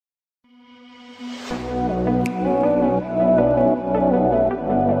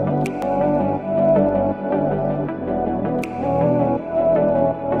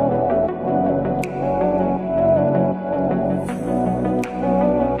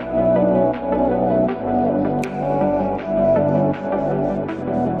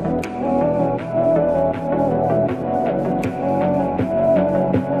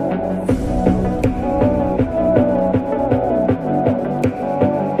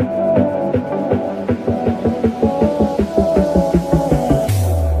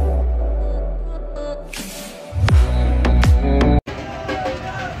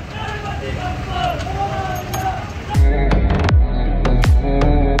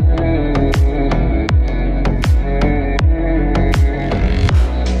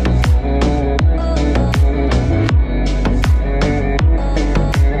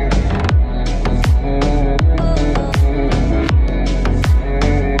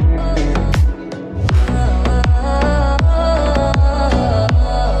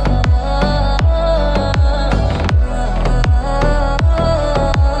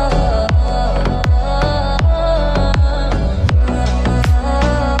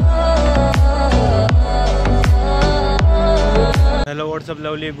WhatsApp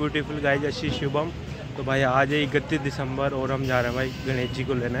lovely beautiful guys अच्छी शुभम। तो भाई आज है 31 दिसंबर और हम जा रहे हैं भाई गणेश जी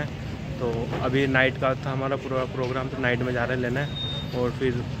को लेना है। तो अभी नाइट का था हमारा पूरा प्रोग्राम, तो नाइट में जा रहे हैं लेना है। और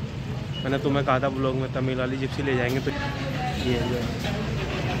फिर मैंने तुम्हें कहा था ब्लॉग में तमिल वाली जिप्सी ले जाएंगे।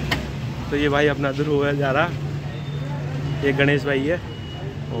 तो ये भाई अपना ध्रुव है जा रहा, ये गणेश भाई है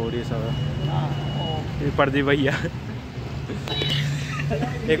और ये सब ये प्रदीप भैया।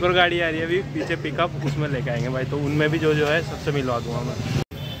 एक और गाड़ी आ रही है अभी पीछे पिकअप, उसमें लेके आएंगे भाई। तो उनमें भी जो है सबसे मिलवा दूंगा मैं।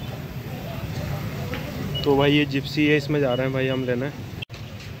 तो भाई ये जिप्सी है, इसमें जा रहे हैं भाई हम लेने।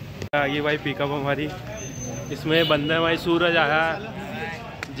 आगे भाई पिकअप हमारी, इसमें बंदे भाई सूरज आया,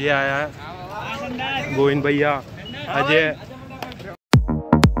 जी आया, गोविंद भैया, अजय।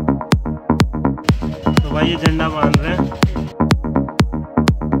 तो भाई ये झंडा बांध रहे हैं।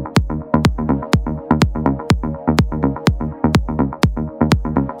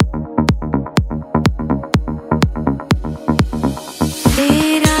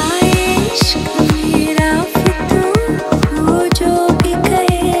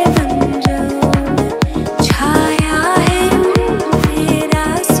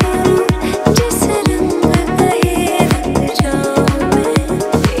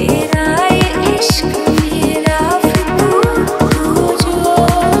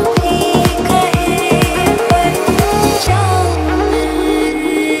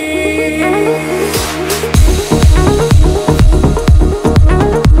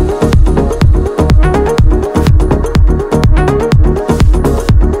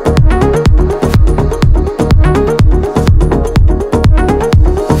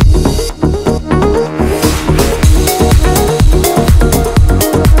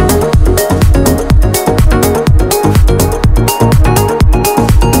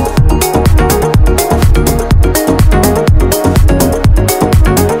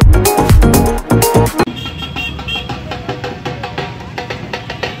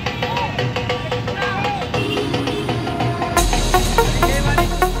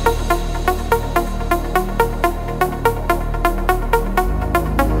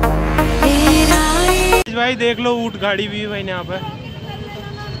 भाई देख लो ऊँट गाड़ी भी है भाई यहाँ पे।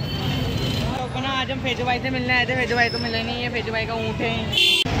 तो आज हम फेजो भाई से मिलने आए थे, फेजो भाई तो मिले नहीं है, फेजो भाई का ऊँट है।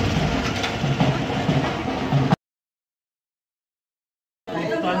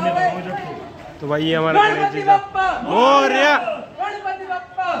 तो भाई ये हमारा गणेश जी का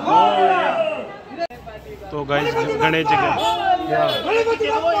तो गाइस गणेश जी का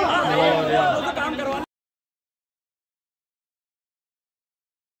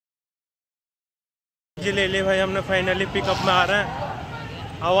जी ले ले भाई हमने फाइनली पिकअप में आ रहे हैं।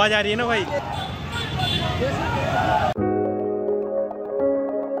 आवाज आ रही है ना भाई।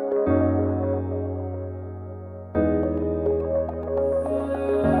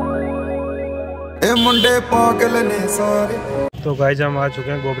 ए मुंडे पागल ने सारे। तो गाइस हम आ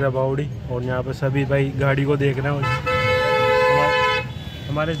चुके हैं गोबरा बावड़ी और यहाँ पे सभी भाई गाड़ी को देख रहे हैं,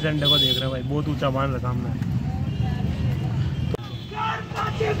 हमारे झंडे को देख रहे हैं भाई। बहुत ऊंचा बांध रखा हमने।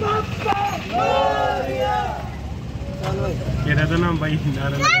 ये रहता ना भाई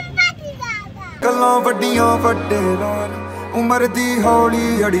गल्लां वड्डियां वड्डे लाल, उमर दी हौली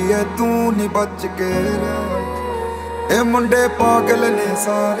अड़िए तू नी बच के रह। ए मुंडे पागल ने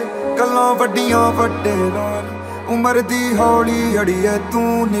सारे, गल्लां वड्डियां वड्डे लाल, उमर दी हौली अड़िए तू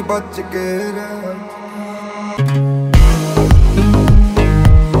नी बच के रह।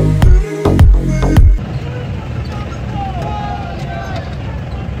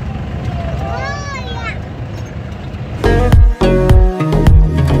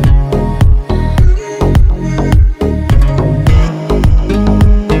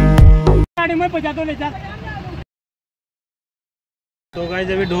 तो गाइस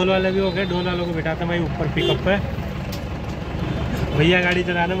अभी ढोल वाले भी हो गए, ढोल वालों को बिठाते हैं भाई ऊपर पिकअप पे। भैया गाड़ी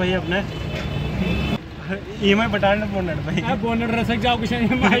चला रहे भैया अपने ईएमआई बटाने बोनट भाई। अब बोनट रसक जाओ कुछ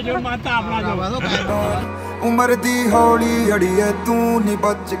ईएमआई जो माता अपना दो। उमर दी हौली अड़िए तू नी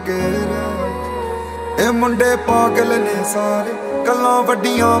बच के रह। ए मुंडे पागल ने सारे, गल्लां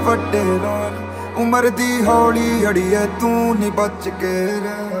वड्डियां वड्डे लाल, उमर दी हौली अड़िए तू नी बच के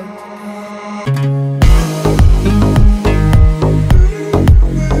रह।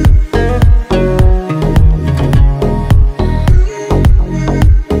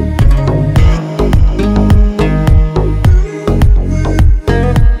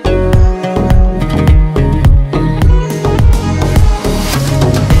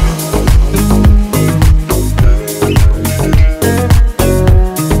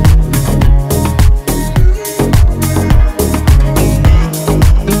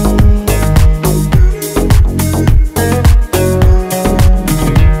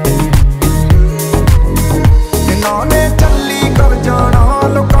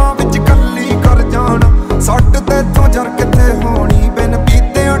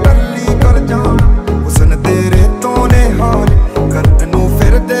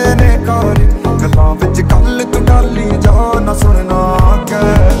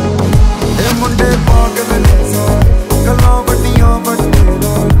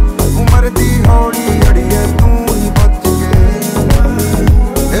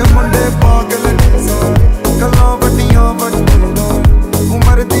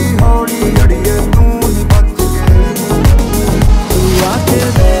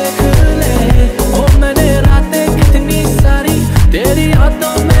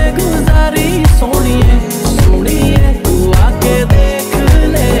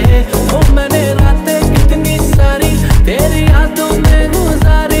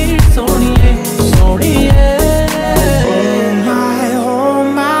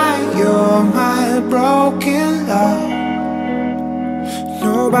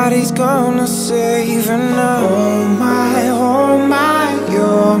 nobody's gonna save her now. Oh my,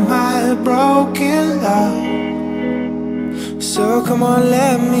 you're my broken love. So come on,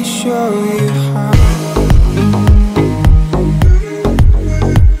 let me show you how.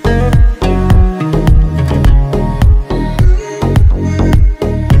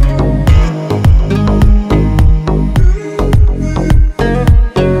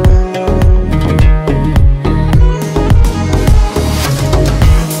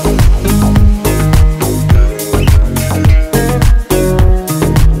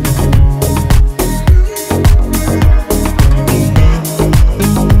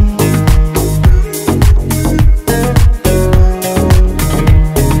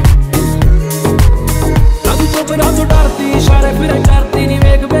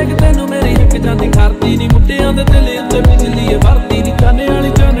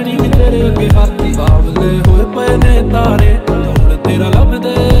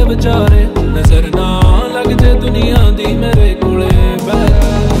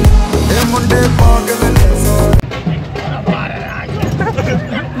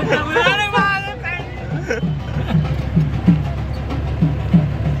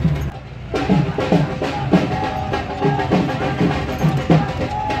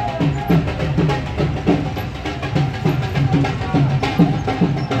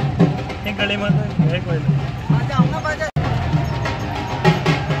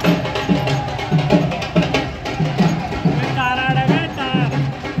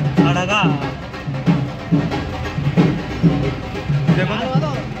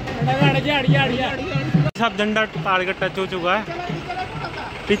 सब झंडा ताड़ के टच हो चुका है।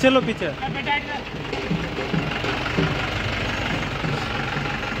 पीछे लो पीछे।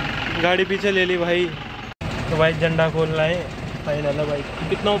 गाड़ी पीछे ले ली भाई। तो भाई झंडा खोलना है फाइनल है भाई।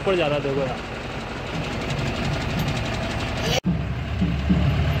 कितना ऊपर जा रहा देखो यार।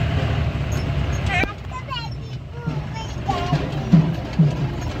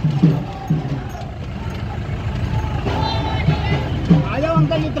 आ जाओ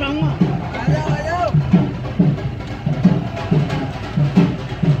अंकल, उतराऊंगा।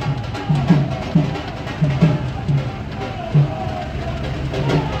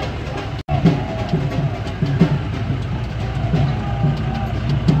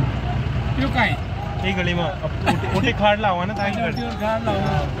 गली में अब उठी खाड़ लावा ना ताकि खाड़ लावा।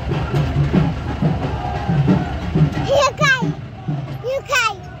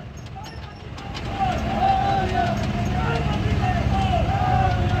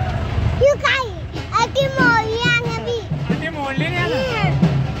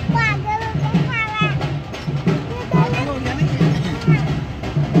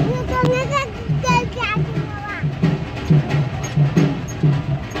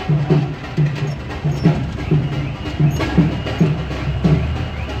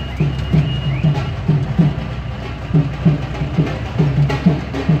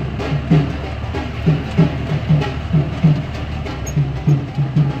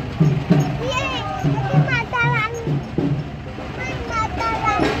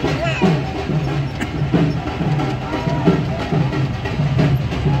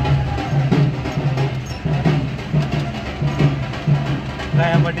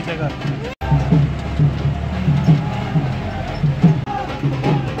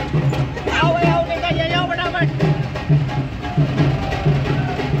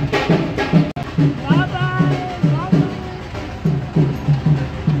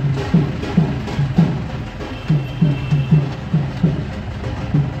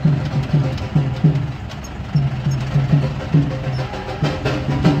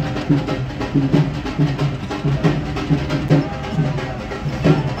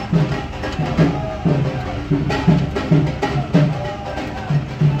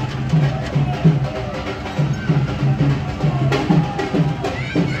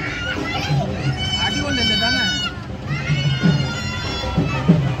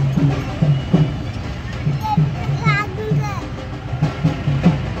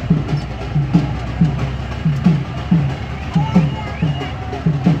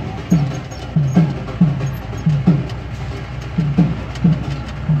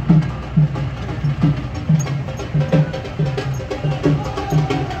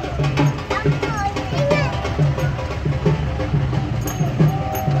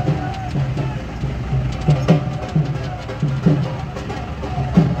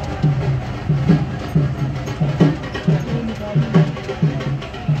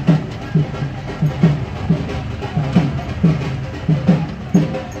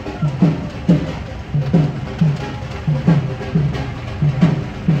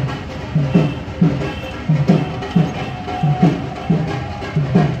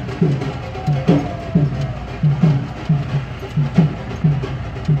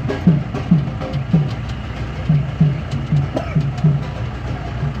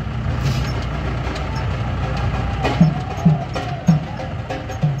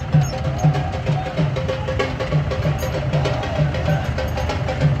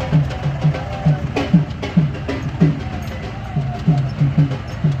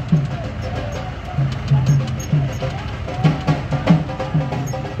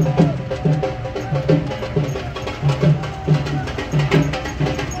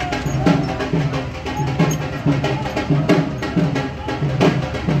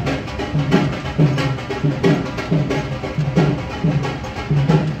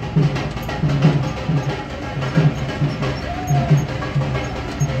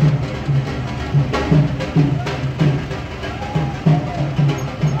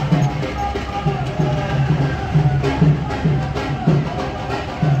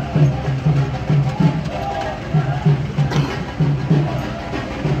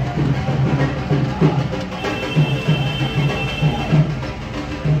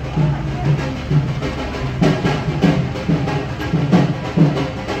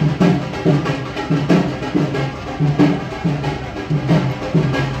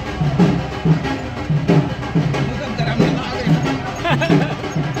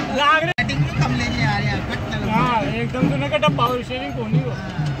 कटिंग भी कम लेने आ रहे हैं, कट लगा। हाँ एकदम तो नहीं कटा, पावर शेयरिंग को नहीं हो।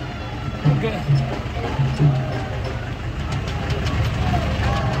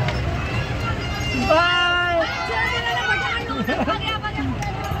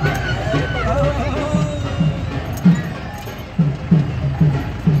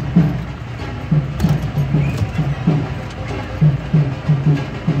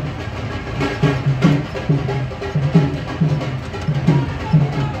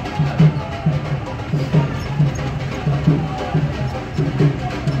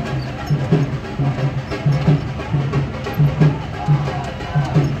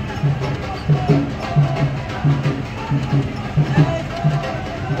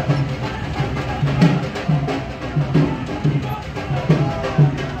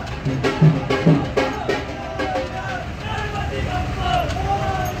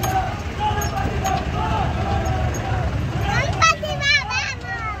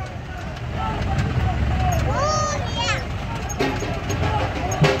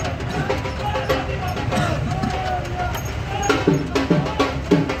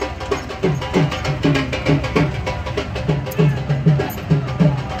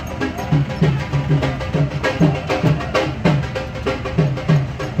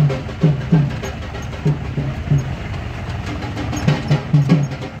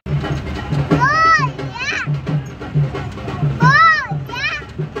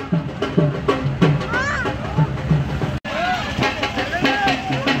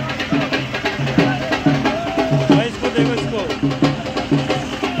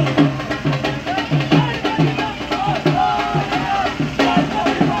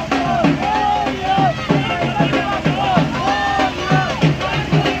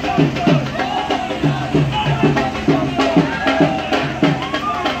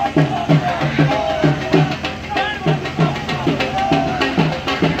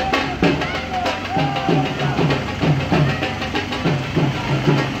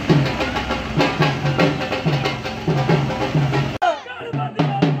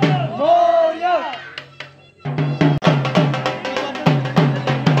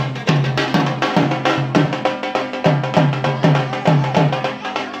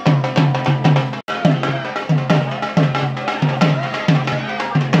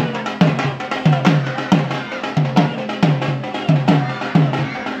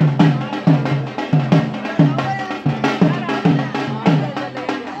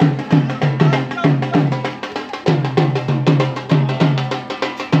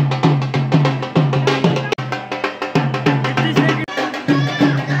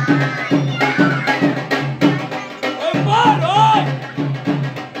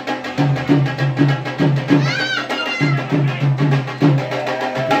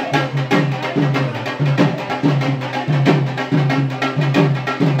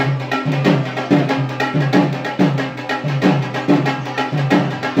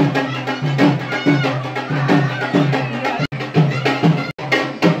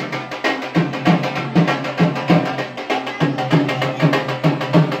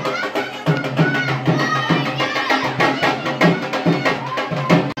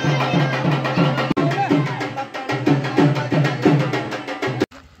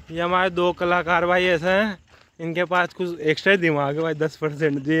 ये हमारे दो कलाकार भाई ऐसे हैं, इनके पास कुछ एक्स्ट्रा दिमाग है भाई,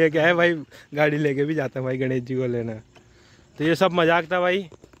 10%। ये क्या है भाई, गाड़ी लेके भी जाते हैं भाई गणेश जी को लेना। तो ये सब मजाक था भाई।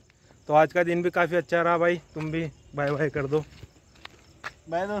 तो आज का दिन भी काफ़ी अच्छा रहा भाई, तुम भी बाय बाय कर दो।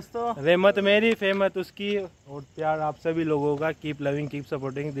 बाय दोस्तों। रहमत मेरी, फेमत उसकी, और प्यार आप सभी लोगों का। Keep loving, keep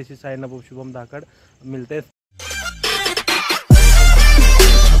supporting. This is sine up of Shubham धाकड़। मिलते हैं